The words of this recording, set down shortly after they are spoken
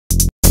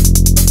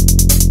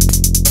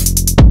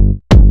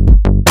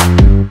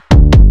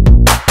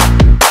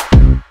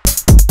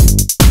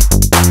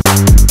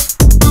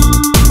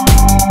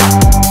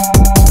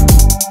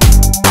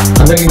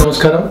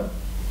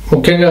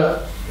ముఖ్యంగా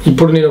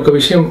ఇప్పుడు నేను ఒక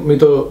విషయం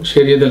మీతో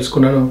షేర్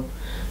చేయదలుచుకున్నాను.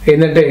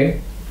 ఏంటంటే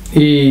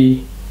ఈ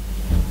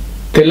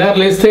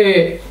తెల్లారులేస్తే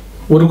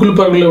ఉరుకులు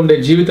పరుగులో ఉండే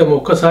జీవితం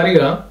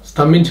ఒక్కసారిగా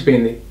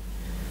స్తంభించిపోయింది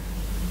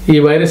ఈ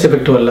వైరస్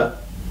ఎఫెక్ట్ వల్ల.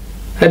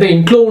 అయితే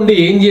ఇంట్లో ఉండి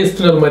ఏం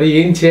చేస్తున్నారు, మరి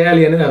ఏం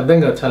చేయాలి అనేది అర్థం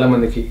కాదు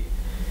చాలామందికి.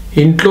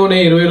 ఇంట్లోనే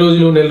 20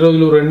 రోజులు, నెల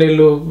రోజులు, 2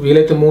 నెలలు,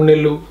 వీలైతే 3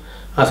 నెలలు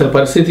అసలు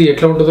పరిస్థితి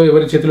ఎట్లా ఉంటుందో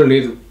ఎవరి చేతిలో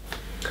లేదు.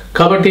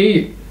 కాబట్టి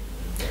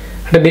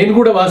అంటే నేను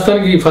కూడా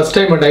వాస్తవానికి ఫస్ట్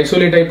టైం అంటే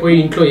ఐసోలేట్ అయిపోయి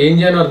ఇంట్లో ఏం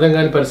చేయాలో అర్థం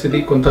కాని పరిస్థితి,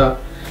 కొంత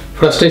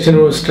ఫ్రస్ట్రేషన్,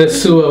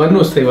 స్ట్రెస్ అవన్నీ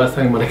వస్తాయి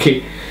వాస్తవానికి మనకి.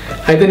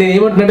 అయితే నేను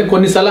ఏమంటున్నానంటే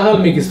కొన్ని సలహాలు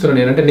మీకు ఇస్తున్నాను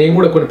నేను, అంటే నేను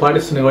కూడా కొన్ని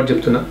పాటిస్తున్నాను కాబట్టి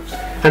చెప్తున్నా.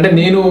 అంటే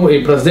నేను ఈ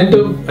ప్రజెంట్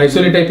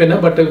ఐసోలేట్ అయిపోయినా,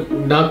 బట్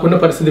నాకున్న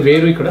పరిస్థితి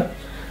వేరు ఇక్కడ.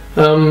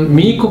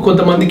 మీకు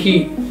కొంతమందికి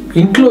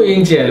ఇంట్లో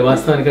ఏం చేయాలి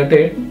వాస్తవానికి అంటే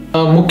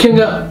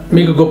ముఖ్యంగా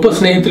మీకు గొప్ప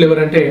స్నేహితులు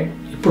ఎవరంటే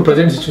ఇప్పుడు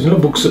ప్రజెంట్ సిచ్యువేషన్లో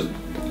బుక్స్,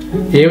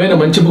 ఏవైనా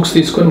మంచి బుక్స్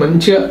తీసుకొని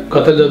మంచిగా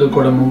కథలు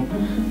చదువుకోవడము,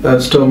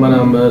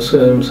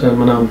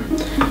 మన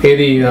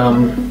ఏది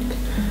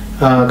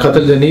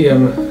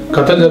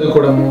కథలు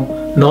చదువుకోవడము,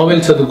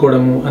 నావెల్స్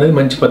చదువుకోవడము అనేది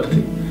మంచి పద్ధతి.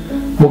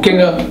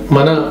 ముఖ్యంగా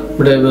మన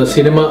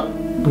సినిమా,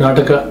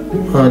 నాటక,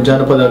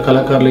 జానపద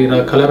కళాకారులు, ఇలా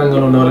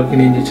కళారంగంలో ఉన్న వాళ్ళకి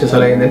నేను ఇచ్చే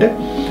సలహా ఏంటంటే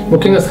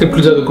ముఖ్యంగా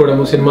స్క్రిప్ట్లు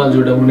చదువుకోవడము, సినిమాలు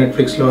చూడడము,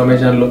 నెట్ఫ్లిక్స్లో,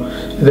 అమెజాన్లో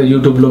లేదా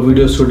యూట్యూబ్లో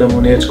వీడియోస్ చూడడము,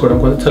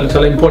 నేర్చుకోవడం చాలా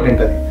చాలా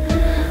ఇంపార్టెంట్ అది.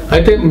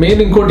 అయితే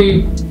మెయిన్ ఇంకోటి,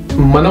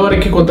 మన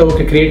వరకు కొంత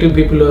ఒక క్రియేటివ్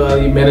పీపుల్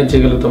అది మేనేజ్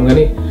చేయగలుగుతాం,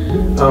 కానీ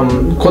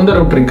కొందరు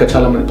ఉంటారు ఇంకా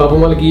చాలామంది పాపం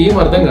వాళ్ళకి ఏం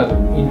అర్థం కాదు.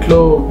 ఇంట్లో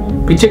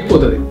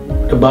పిచ్చెక్కిపోతుంది,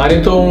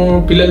 భార్యతో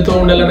పిల్లలతో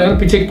ఉండాలన్నా కానీ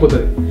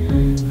పిచ్చెక్కిపోతుంది.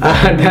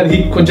 అంటే అది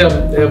కొంచెం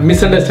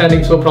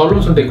మిస్అండర్స్టాండింగ్స్,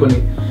 ప్రాబ్లమ్స్ ఉంటాయి కొన్ని.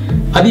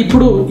 అది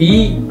ఇప్పుడు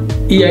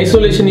ఈ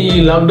ఐసోలేషన్, ఈ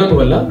లాక్డౌన్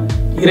వల్ల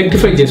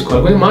రెక్టిఫై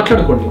చేసుకోవాలి. కొంచెం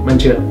మాట్లాడుకోండి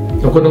మంచిగా,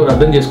 ఒకరినొకరు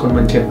అర్థం చేసుకోండి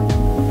మంచిగా,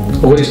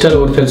 ఒకరి ఇష్టాలు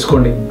ఒకరు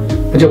తెలుసుకోండి,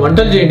 మంచిగా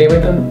వంటలు చేయండి.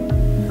 ఏమవుతుంది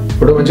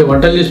ఇప్పుడు మంచిగా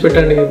వంటలు చేసి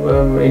పెట్టండి,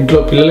 ఇంట్లో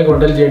పిల్లలకి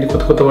వంటలు చేయండి,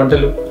 కొత్త కొత్త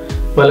వంటలు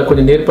వాళ్ళకి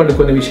కొంచెం నేర్పండి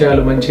కొన్ని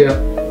విషయాలు మంచిగా,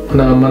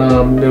 మన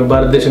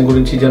భారతదేశం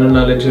గురించి జనరల్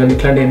నాలెడ్జ్ కానీ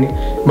ఇట్లాంటివన్నీ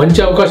మంచి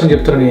అవకాశం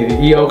చెప్తాను.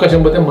 ఈ అవకాశం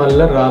పోతే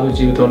మళ్ళీ రాదు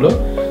జీవితంలో.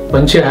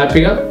 మంచిగా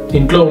హ్యాపీగా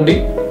ఇంట్లో ఉండి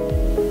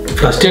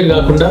ఫ్రస్ట్రేట్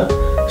కాకుండా,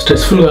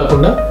 స్ట్రెస్ఫుల్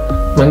కాకుండా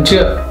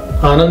మంచిగా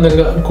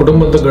ఆనందంగా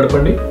కుటుంబంతో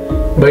గడపండి.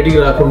 బయటికి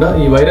రాకుండా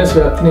ఈ వైరస్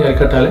వ్యాప్తిని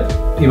అరికట్టాలి.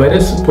 ఈ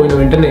వైరస్ పోయిన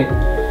వెంటనే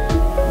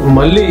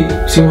మళ్ళీ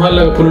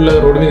సింహాల్లాగా, పులులాగా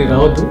రోడ్డు మీద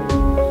రావద్దు.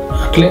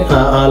 అట్లే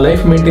ఆ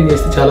లైఫ్ మెయింటైన్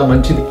చేస్తే చాలా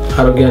మంచిది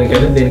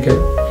ఆరోగ్యానికైనా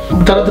దేనికైనా.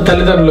 తర్వాత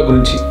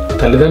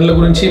తల్లిదండ్రుల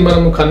గురించి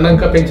మనము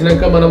కన్నాక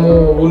పెంచినాక మనము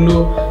ఊళ్ళు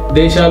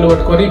దేశాలు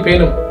పట్టుకొని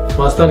పోయినాం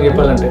వాస్తవానికి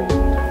చెప్పాలంటే.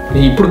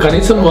 ఇప్పుడు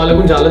కనీసం వాళ్ళ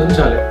గురించి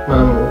ఆలోచించాలి,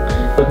 మనము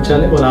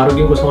ఆలోచించాలి, వాళ్ళ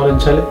ఆరోగ్యం కోసం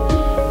ఆలోచించాలి.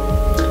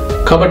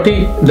 కాబట్టి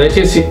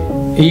దయచేసి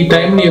ఈ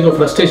టైంని ఏదో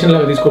ఫ్రస్ట్రేషన్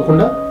లాగా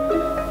తీసుకోకుండా,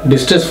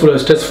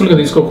 స్ట్రెస్ఫుల్గా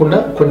తీసుకోకుండా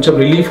కొంచెం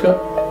రిలీఫ్గా,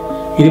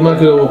 ఇది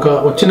మనకు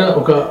వచ్చిన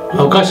ఒక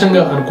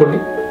అవకాశంగా అనుకోండి.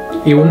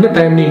 ఈ ఉన్న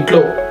టైంని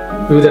ఇంట్లో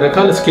వివిధ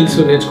రకాల స్కిల్స్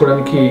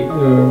నేర్చుకోవడానికి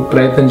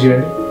ప్రయత్నం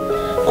చేయండి.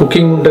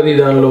 కుకింగ్ ఉంటుంది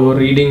దానిలో,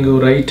 రీడింగ్,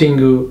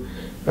 రైటింగ్,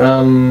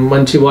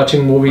 మంచి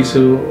వాచింగ్ మూవీస్,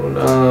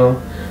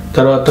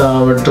 తర్వాత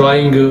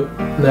డ్రాయింగ్,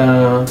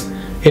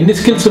 ఎన్ని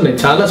స్కిల్స్ ఉన్నాయి,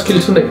 చాలా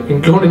స్కిల్స్ ఉన్నాయి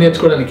ఇంట్లో ఉండి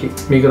నేర్చుకోవడానికి.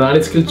 మీకు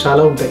రాని స్కిల్స్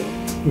చాలా ఉంటాయి.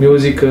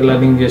 మ్యూజిక్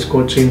లెర్నింగ్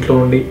చేసుకోవచ్చు ఇంట్లో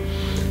ఉండి,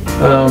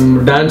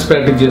 డాన్స్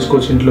ప్రాక్టీస్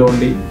చేసుకోవచ్చు ఇంట్లో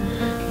ఉండి,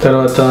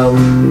 తర్వాత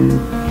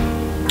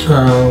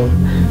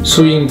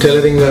సూయింగ్,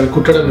 టైలరింగ్ అవి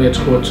కుట్టడం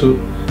నేర్చుకోవచ్చు.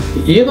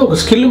 ఏదో ఒక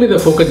స్కిల్ మీద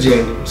ఫోకస్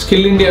చేయండి.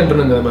 స్కిల్ ఇండియా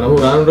అంటున్నాం కదా మనము,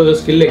 రాను రోజు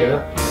స్కిల్లే కదా.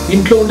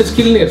 ఇంట్లో ఉంటే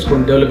స్కిల్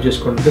నేర్చుకోండి, డెవలప్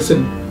చేసుకోండి. This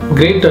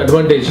great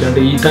advantage.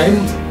 అంటే ఈ టైం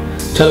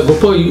చాలా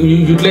గొప్ప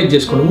యూటిలైజ్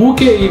చేసుకోండి.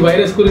 ఊకే ఈ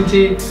వైరస్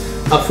గురించి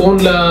ఆ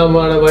ఫోన్లో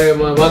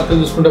వార్తలు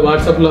చూసుకుంటా,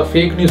 వాట్సాప్లో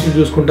ఫేక్ న్యూస్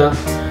చూసుకుంటా,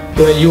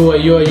 అయ్యో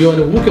అయ్యో అయ్యో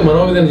అని ఊకే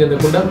మనోవేదన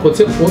చెందకుండా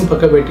కొద్దిసేపు ఫోన్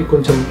పక్క పెట్టి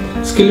కొంచెం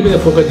స్కిల్ మీద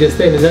ఫోకస్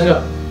చేస్తే నిజంగా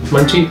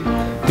మంచి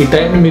ఈ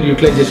టైంని మీరు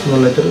యూటిలైజ్ చేసుకున్న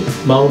వాళ్ళు అవుతారు.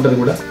 బాగుంటుంది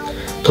కూడా.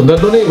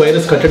 తొందరలోనే ఈ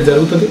వైరస్ కట్టడి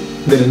జరుగుతుంది,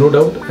 దెర్ ఇస్ నో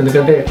డౌట్.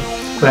 ఎందుకంటే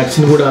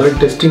వ్యాక్సిన్ కూడా ఆల్రెడీ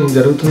టెస్టింగ్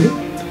జరుగుతుంది,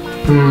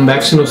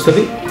 వ్యాక్సిన్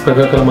వస్తుంది.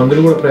 రకరకాల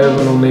మందులు కూడా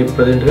ప్రయోగంలో ఉన్నాయి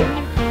ప్రజెంట్గా.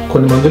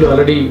 కొన్ని మందులు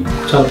ఆల్రెడీ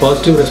చాలా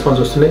పాజిటివ్ రెస్పాన్స్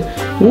వస్తున్నాయి.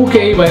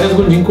 ఊకే ఈ వైరస్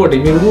గురించి ఇంకోటి,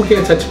 మీరు ఊకే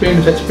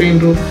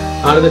చచ్చిపోయిండ్రు,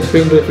 ఆడ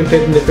చచ్చిపోయిండ్రు,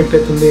 ఎఫెక్ట్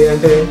అవుతుంది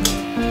అంటే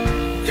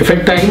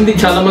ఎఫెక్ట్ అయింది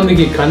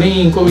చాలామందికి. కానీ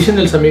ఇంకో విషయం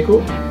తెలుసా మీకు,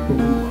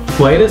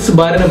 వైరస్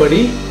బారిన పడి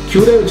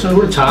క్యూర్ అయి వచ్చిన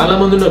కూడా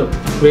చాలామంది ఉన్నారు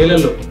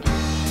వేలల్లో.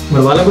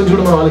 మరి వాళ్ళ గురించి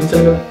కూడా మనం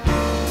ఆలోచించాలి కదా.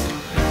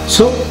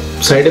 So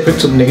side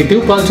effects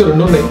negative, positive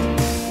రెండు ఉన్నాయి.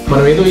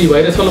 మనం ఏదో ఈ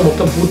వైరస్ వల్ల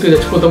మొత్తం పూర్తిగా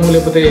చచ్చిపోతాము,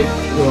 లేకపోతే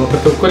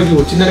ప్రతి ఒక్కరికి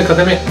వచ్చిందనే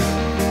కథమే,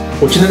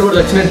 వచ్చిందని కూడా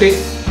చచ్చినట్టే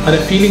అనే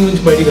ఫీలింగ్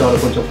నుంచి బయటికి రావాలి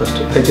కొంచెం ఫస్ట్.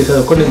 దయచేసి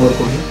అది ఒక్కటి నేను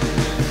కోరుకుంటున్నాను.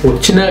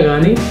 వచ్చినా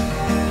కానీ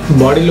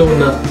బాడీలో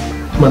ఉన్న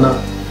మన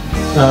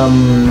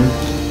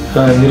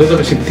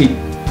నిరోధక శక్తి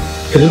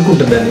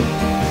ఎదుర్కొంటుంది,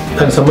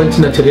 దానికి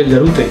సంబంధించిన చర్యలు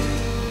జరుగుతాయి.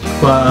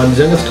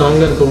 నిజంగా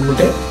స్ట్రాంగ్గా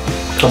ఉంటే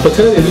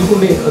కంపల్సరీగా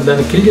ఎదుర్కొని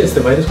దాన్ని కిల్ చేస్తే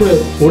వైరస్ కూడా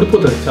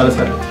ఓడిపోతుంది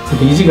చాలాసార్లు.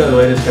 ఈజీ కాదు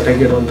వైరస్కి అటాక్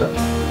చేయడం అంతా.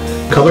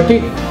 కాబట్టి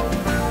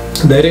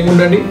ధైర్యంగా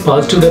ఉండండి,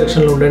 పాజిటివ్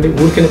డైరెక్షన్లో ఉండండి.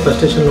 ఊరికే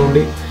ఫ్రస్ట్రేషన్లో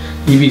ఉండి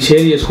ఇవి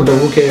షేర్ చేసుకుంటా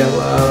ఊరికే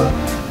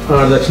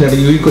వచ్చినట్టు,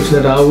 ఈ ఊరికి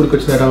వచ్చినట్టు, ఆ ఊరికి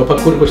వచ్చినట్టు,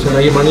 పక్క ఊరికి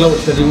వచ్చినట్టు, ఈ మండలం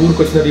వచ్చినట్టు, ఈ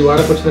ఊరికి వచ్చినట్టు, ఈ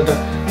వాడకు వచ్చినట్ట,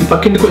 ఈ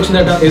పక్కింటికి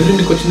వచ్చినట్ట,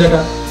 ఎదురింటికి వచ్చినట్ట.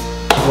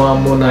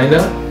 అమ్మో నాయన,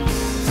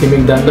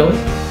 మీకు దండం.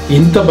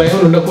 ఇంత భయం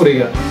ఉండకూడదు.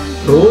 ఇక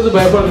రోజు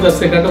భయపడుతూ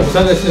వస్తే కంటే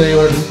ఒకసారి వచ్చిన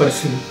ఏమంటుంది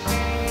పరిస్థితి.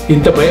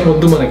 ఇంత భయం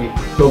వద్దు మనకి,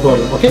 నో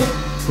ప్రాబ్లం. ఓకే,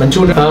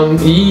 మంచిగా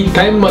ఈ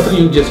టైం మాత్రం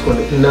యూజ్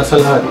చేసుకోండి. నా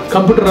సలహా అది.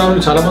 కంప్యూటర్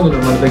రావాలి చాలా మంది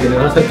ఉన్నారు మన దగ్గర.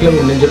 నా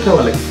సర్కిల్లో నేను చెప్పిన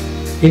వాళ్ళకి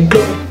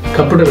ఇంట్లో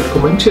కంప్యూటర్ పెట్టుకో,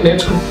 మంచిగా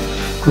నేర్చుకో.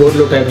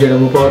 వర్డ్లో టైప్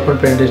చేయడము, పవర్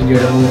పాయింట్ ప్రెజెంటేషన్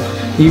చేయడము,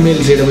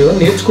 ఈమెయిల్ చేయడం,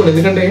 ఇవన్నీ నేర్చుకోండి.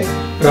 ఎందుకంటే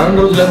రాను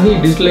రోజులన్నీ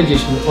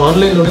డిజిటలైజేషన్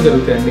ఆన్లైన్లోనే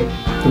జరుగుతాయి అన్నీ.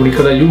 ఇప్పుడు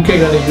ఇక్కడ యూకే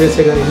కానీ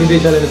యూఎస్ఏ కానీ ఎన్ని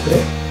దేశాలైనా సరే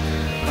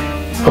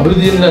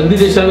అభివృద్ధి చెందిన అన్ని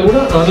దేశాలు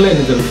కూడా ఆన్లైన్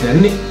జరుగుతాయి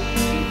అన్నీ.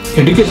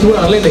 ఎడ్యుకేషన్ కూడా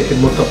ఆన్లైన్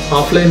అయిపోయింది, మొత్తం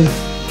ఆఫ్లైన్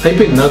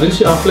అయిపోయింది. నాకు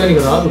తెలిసి ఆఫ్లైన్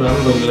రాదు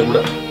రాను రోజుల్లో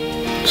కూడా.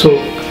 సో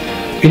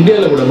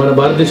ఇండియాలో కూడా మన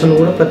భారతదేశంలో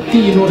కూడా ప్రతి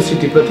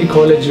యూనివర్సిటీ, ప్రతి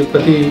కాలేజ్,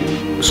 ప్రతి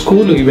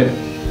స్కూల్ ఈవెన్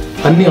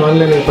అన్నీ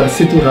ఆన్లైన్ అనే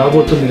పరిస్థితి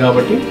రాబోతుంది.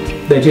 కాబట్టి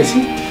దయచేసి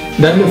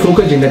దాని మీద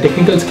ఫోకస్ చేయండి.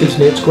 టెక్నికల్ స్కిల్స్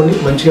నేర్చుకోండి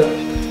మంచిగా.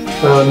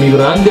 మీకు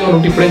రాని ఏమైనా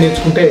ఉంటే ఇప్పుడే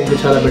నేర్చుకుంటే ఇంకా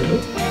చాలా బెటర్.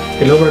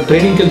 ఎలా మనం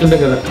ట్రైనింగ్కి వెళ్తుంటాం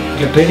కదా,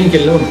 అట్లా ట్రైనింగ్కి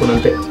వెళ్ళాం అనుకోండి,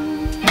 అంతే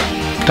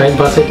టైం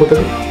పాస్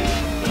అయిపోతుంది,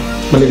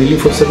 మళ్ళీ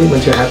రిలీఫ్ వస్తుంది,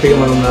 మంచిగా హ్యాపీగా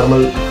మనం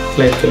నార్మల్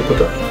లైఫ్కి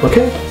వెళ్ళిపోతాం.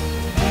 ఓకే,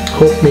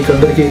 హోప్ మీకు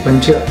అందరికీ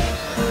మంచిగా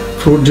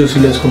ఫ్రూట్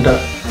జ్యూసులు చేసుకుంటా,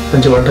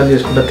 మంచి వంటలు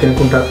చేసుకుంటా,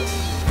 తినుకుంటా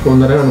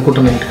ఉందని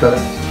అనుకుంటున్నాను ఇంటికాడ.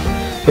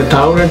 ఇక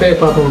తాగుడంటే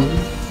పాపం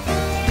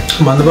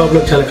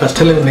మందుబాబులకు చాలా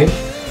కష్టాలే ఉన్నాయి.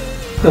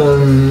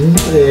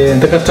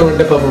 ఎంత కష్టం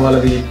అంటే పాపం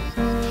వాళ్ళది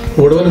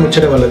ఒడవని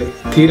ముచ్చట, వాళ్ళది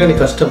తీరని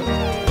కష్టం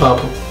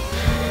పాపం.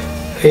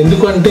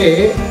 ఎందుకంటే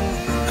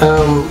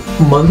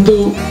మందు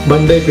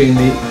బంద్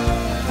అయిపోయింది,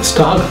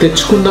 స్టాక్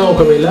తెచ్చుకున్నా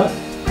ఒకవేళ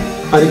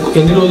అది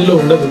ఎన్ని రోజుల్లో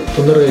ఉండదు,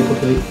 తొందరగా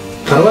అయిపోతుంది.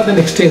 తర్వాత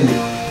నెక్స్ట్ ఏంది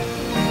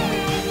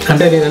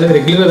అంటే నేను అనేది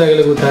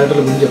రెగ్యులర్గా తాగేటల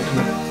గురించి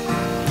చెప్తున్నాను.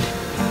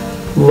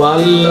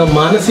 వాళ్ళ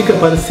మానసిక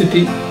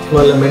పరిస్థితి,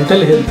 వాళ్ళ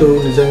మెంటల్ హెల్త్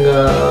నిజంగా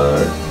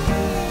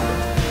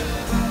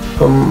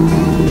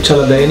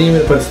చాలా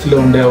దయనీయమైన పరిస్థితిలో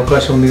ఉండే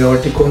అవకాశం ఉంది.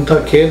 కాబట్టి కొంత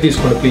కేర్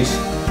తీసుకోండి ప్లీజ్.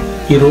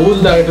 ఈ రోజు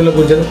తాగేటల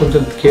గురించి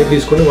కొంచెం కేర్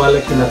తీసుకొని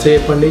వాళ్ళకి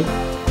నచ్చజెప్పండి.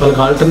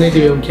 వాళ్ళకి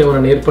ఆల్టర్నేటివ్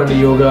ఏమైనా నేర్పండి.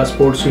 యోగా,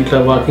 స్పోర్ట్స్, ఇట్లా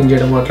వాకింగ్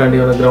చేయడం అట్లాంటివి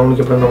ఏమైనా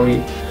గ్రౌండ్కి ఎప్పుడైనా పోయి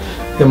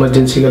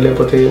ఎమర్జెన్సీగా,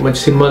 లేకపోతే మంచి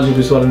సినిమాలు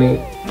చూపిస్తూ వాళ్ళని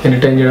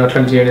ఎంటర్టైన్ చేయడం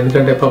అట్లాంటివి చేయండి.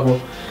 ఎందుకంటే పాపం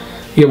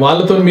ఇక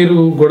వాళ్ళతో మీరు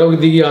గొడవకి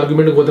దిగి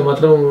ఆర్గ్యుమెంట్కి పోతే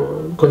మాత్రం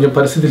కొంచెం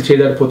పరిస్థితులు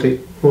చేదారిపోతాయి.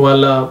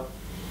 వాళ్ళ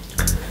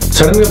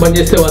సడన్గా బంద్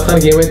చేస్తే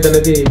వాస్తవానికి ఏమైంది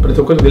అనేది ప్రతి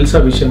ఒక్కరికి తెలుసు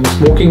ఆ విషయం.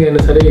 స్మోకింగ్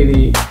అయినా సరే ఇది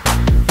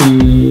ఈ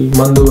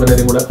మందు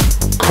అనేది కూడా.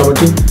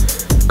 కాబట్టి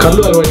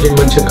కళ్ళు అలవాటు చేయండి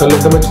మంచిగా. కళ్ళు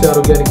ఎంత మంచిది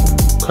ఆరోగ్యానికి.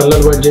 కళ్ళు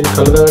అలవాటు చేయండి,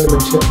 కళ్ళు తాగండి,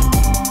 మంచిగా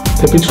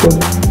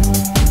తెప్పించుకోండి.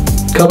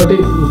 కాబట్టి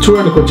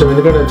చూడండి కొంచెం,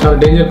 ఎందుకంటే చాలా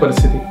డేంజర్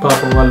పరిస్థితి.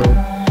 పాపం వాళ్ళు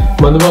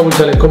మందుబాబులు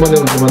చాలా ఎక్కువ మంది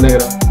ఉంటారు మన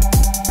దగ్గర.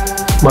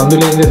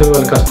 మందులు ఏం చేస్తారు,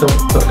 వాళ్ళకి కష్టం,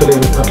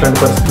 బతకలేదు. అట్లాంటి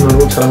పరిస్థితుల్లో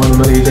కూడా చాలా మంది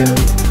ఉన్నారు. ఏదైనా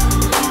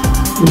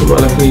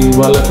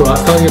వాళ్ళకు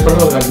వాస్తవం చెప్పడం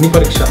వాళ్ళకి అగ్ని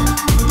పరీక్ష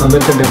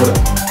అందరికంటే కూడా.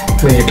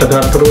 నేను ఎట్లా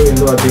దాడతారో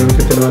ఏందో ఆ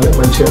దేవునికి తెలియాలి.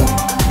 మంచిగా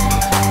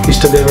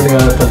ఇష్టదేవునిగా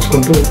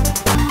తలుచుకుంటూ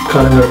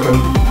కాలం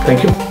గడపండి.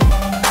 Thank you.